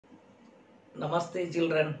Namaste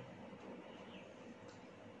children.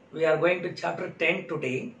 We are going to chapter 10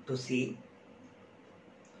 today to see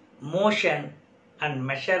motion and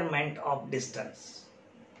measurement of distance.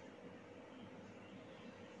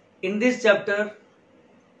 In this chapter,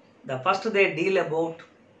 the first they deal about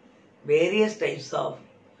various types of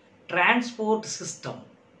transport system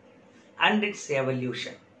and its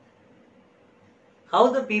evolution.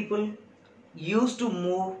 How the people used to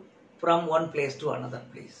move from one place to another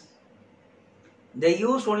place. They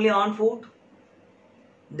used only on foot.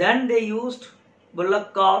 Then they used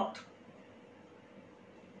bullock cart.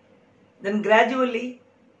 Then gradually,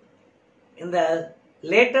 in the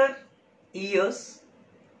later years,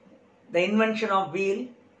 the invention of wheel.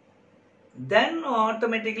 Then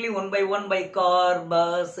automatically one by car,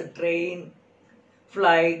 bus, train,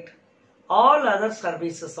 flight, all other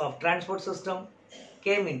services of transport system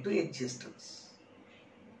came into existence.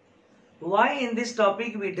 Why in this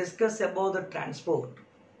topic we discuss about the transport?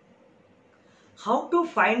 How to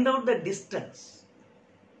find out the distance?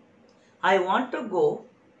 I want to go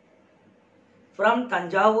from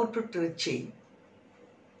Tanjavur to Trichy,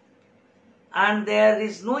 and there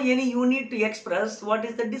is no any unit to express what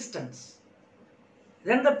is the distance.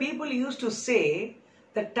 Then the people used to say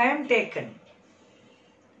the time taken.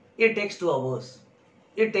 It takes 2 hours.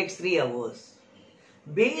 It takes 3 hours.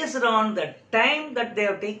 Based on the time that they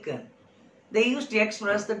have taken, they used to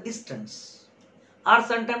express the distance. Or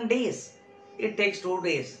sometimes days. It takes 2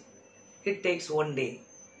 days. It takes 1 day.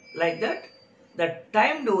 Like that, the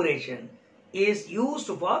time duration is used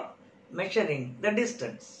for measuring the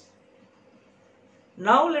distance.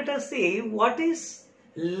 Now let us see what is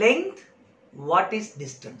length, what is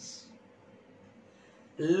distance.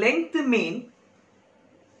 Length means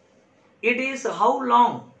it is how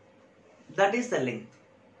long, that is the length.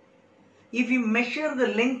 If you measure the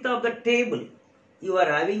length of the table, you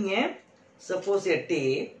are having suppose a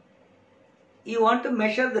tape, you want to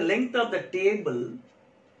measure the length of the table,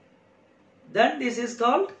 then this is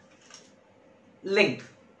called length.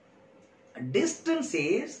 Distance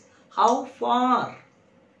is how far.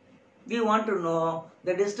 We want to know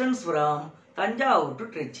the distance from Tanjavur to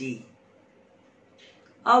Trichy.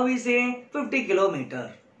 How we say 50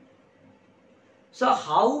 kilometers. So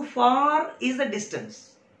how far is the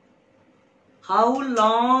distance? How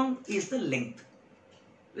long is the length?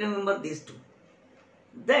 Remember these two.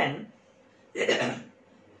 Then,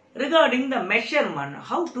 regarding the measurement,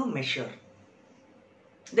 how to measure?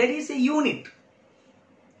 There is a unit.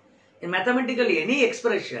 In mathematically any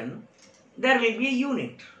expression, there will be a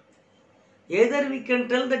unit. Either we can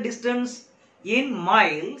tell the distance in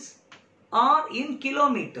miles or in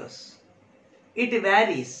kilometers. It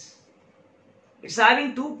varies. It's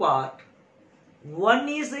having two parts. One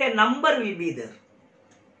is a number will be there.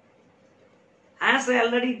 As I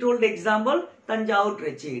already told example, Tanjavur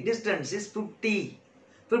Trichy, distance is 50.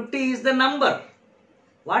 50 is the number.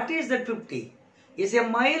 What is that 50? Is a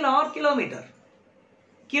mile or kilometer?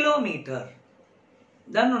 Kilometer.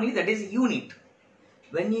 Then only that is unit.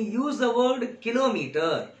 When you use the word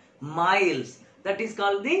kilometer, miles, that is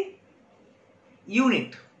called the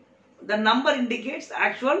unit. The number indicates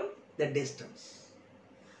the distance.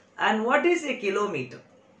 And what is a kilometer?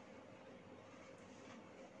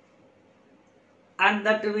 And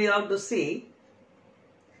that we have to see.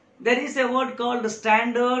 There is a word called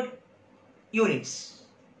standard units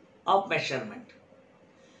of measurement.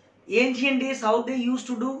 Ancient days, how they used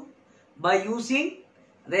to do? By using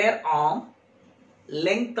their arm,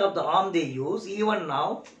 length of the arm they use. Even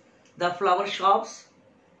now, the flower shops,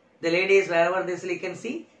 the ladies wherever this you can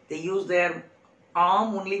see, they use their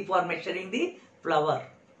arm only for measuring the flower.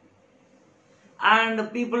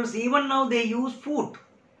 And people, even now they use foot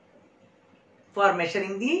for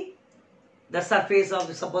measuring the surface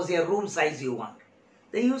of, suppose a room size you want.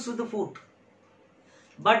 They use with the foot.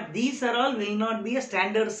 But these are all will not be a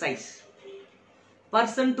standard size.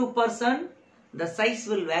 Person to person, the size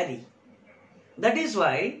will vary. That is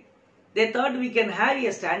why they thought we can have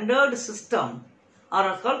a standard system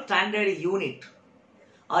or called standard unit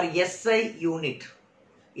or SI unit,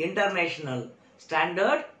 International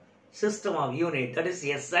Standard System of Unit, that is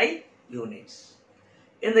SI units.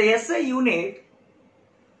 In the SI unit,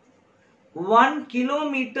 1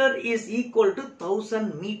 kilometer is equal to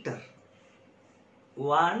 1000 meter.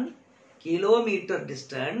 1 kilometer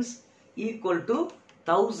distance equal to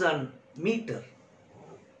 1000 meter.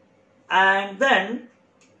 And then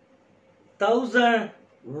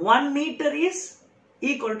 1 meter is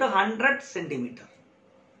equal to 100 centimeter.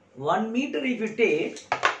 1 meter if you take,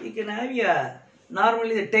 you can have a,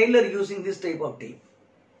 normally the tailor using this type of tape.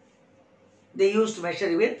 They used to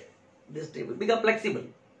measure with this tape, become flexible.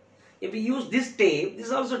 If we use this tape, this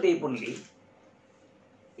is also tape only.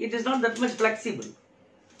 It is not that much flexible.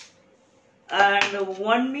 And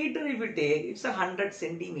 1 meter if you take, it's 100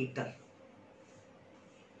 centimeter.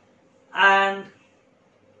 And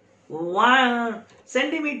 1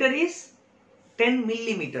 centimeter is 10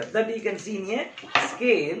 millimeter. That you can see in a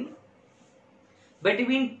scale.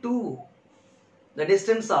 Between two, the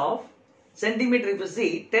distance of centimeter, if you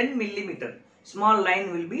see 10 millimeter, small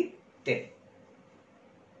line will be 10.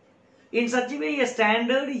 In such a way, a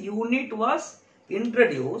standard unit was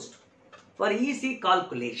introduced for easy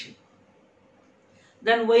calculation.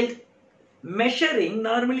 Then while measuring,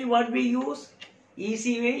 normally what we use?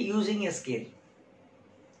 Easy way, using a scale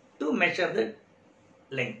to measure the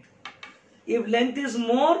length. If length is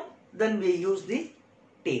more, then we use the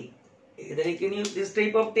tape. Either you can use this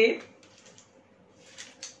type of tape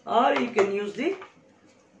or you can use the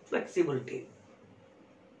flexible tape.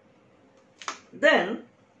 Then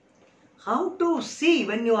how to see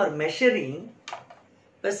when you are measuring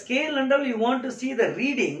the scale and all, you want to see the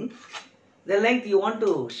reading, the length you want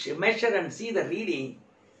to measure and see the reading.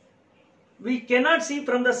 We cannot see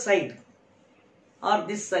from the side or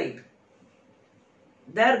this side.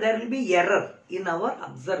 There will be error in our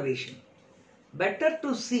observation. Better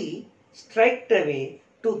to see straight away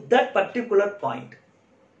to that particular point.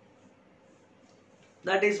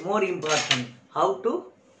 That is more important. How to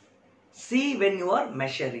see when you are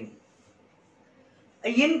measuring.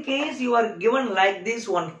 In case you are given like this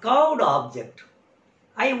one curved object,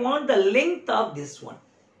 I want the length of this one.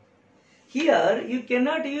 Here you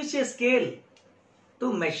cannot use a scale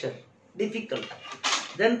to measure. Difficult.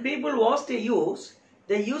 Then people was to use,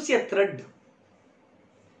 they use a thread.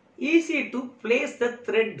 Easy to place the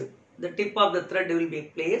thread. The tip of the thread will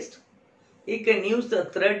be placed. You can use the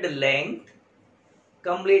thread length.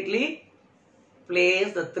 Completely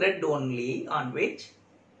place the thread only on which.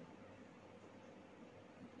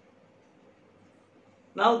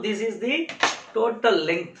 Now this is the total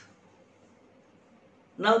length.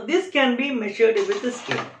 Now this can be measured with a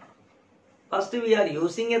scale. First we are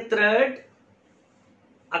using a thread.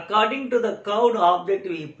 According to the curved object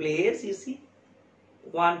we place, you see,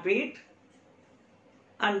 1 feet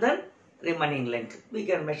and then remaining length. We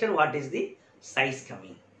can measure what is the size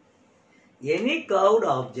coming. Any curved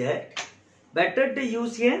object, better to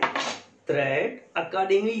use a thread.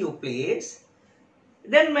 Accordingly you place,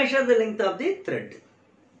 then measure the length of the thread.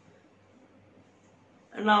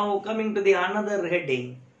 Now coming to the another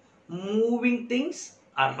heading, moving things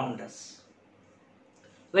around us.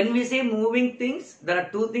 When we say moving things, there are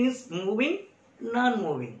two things: moving,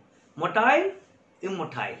 non-moving, motile,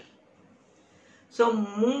 immotile. So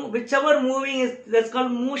whichever moving is, that's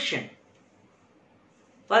called motion.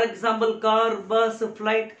 For example, car, bus,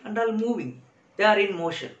 flight and all moving. They are in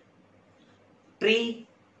motion. Tree,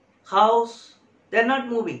 house, they are not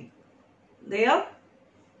moving. They are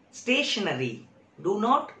stationary. Do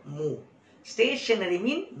not move. Stationary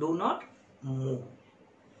means do not move.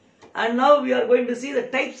 And now we are going to see the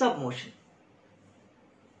types of motion.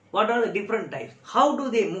 What are the different types? How do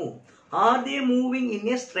they move? Are they moving in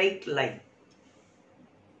a straight line?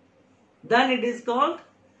 Then it is called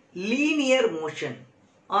linear motion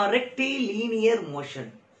or rectilinear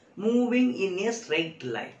motion. Moving in a straight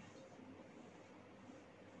line.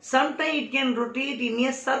 Sometimes it can rotate in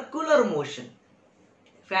a circular motion.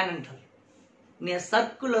 Fanantal. In a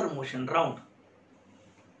circular motion, round.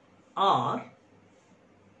 Or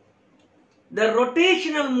the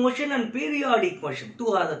rotational motion and periodic motion.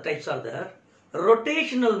 Two other types are there.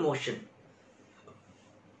 Rotational motion.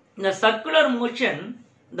 In the circular motion,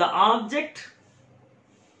 the object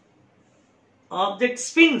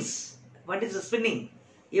spins. What is the spinning?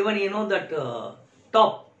 Even you know that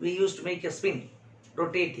top we used to make a spin,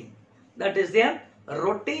 rotating. That is their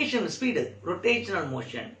rotation speed, rotational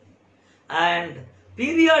motion. And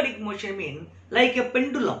periodic motion means like a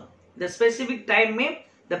pendulum. The specific time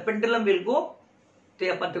the pendulum will go to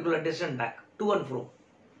a particular distance back, to and fro.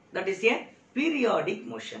 That is a periodic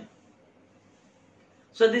motion.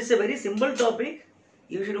 So this is a very simple topic.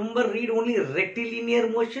 You should remember, read only rectilinear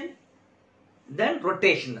motion, then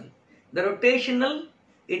rotational. The rotational,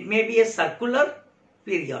 it may be a circular,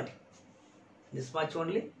 periodic. This much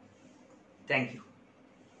only. Thank you.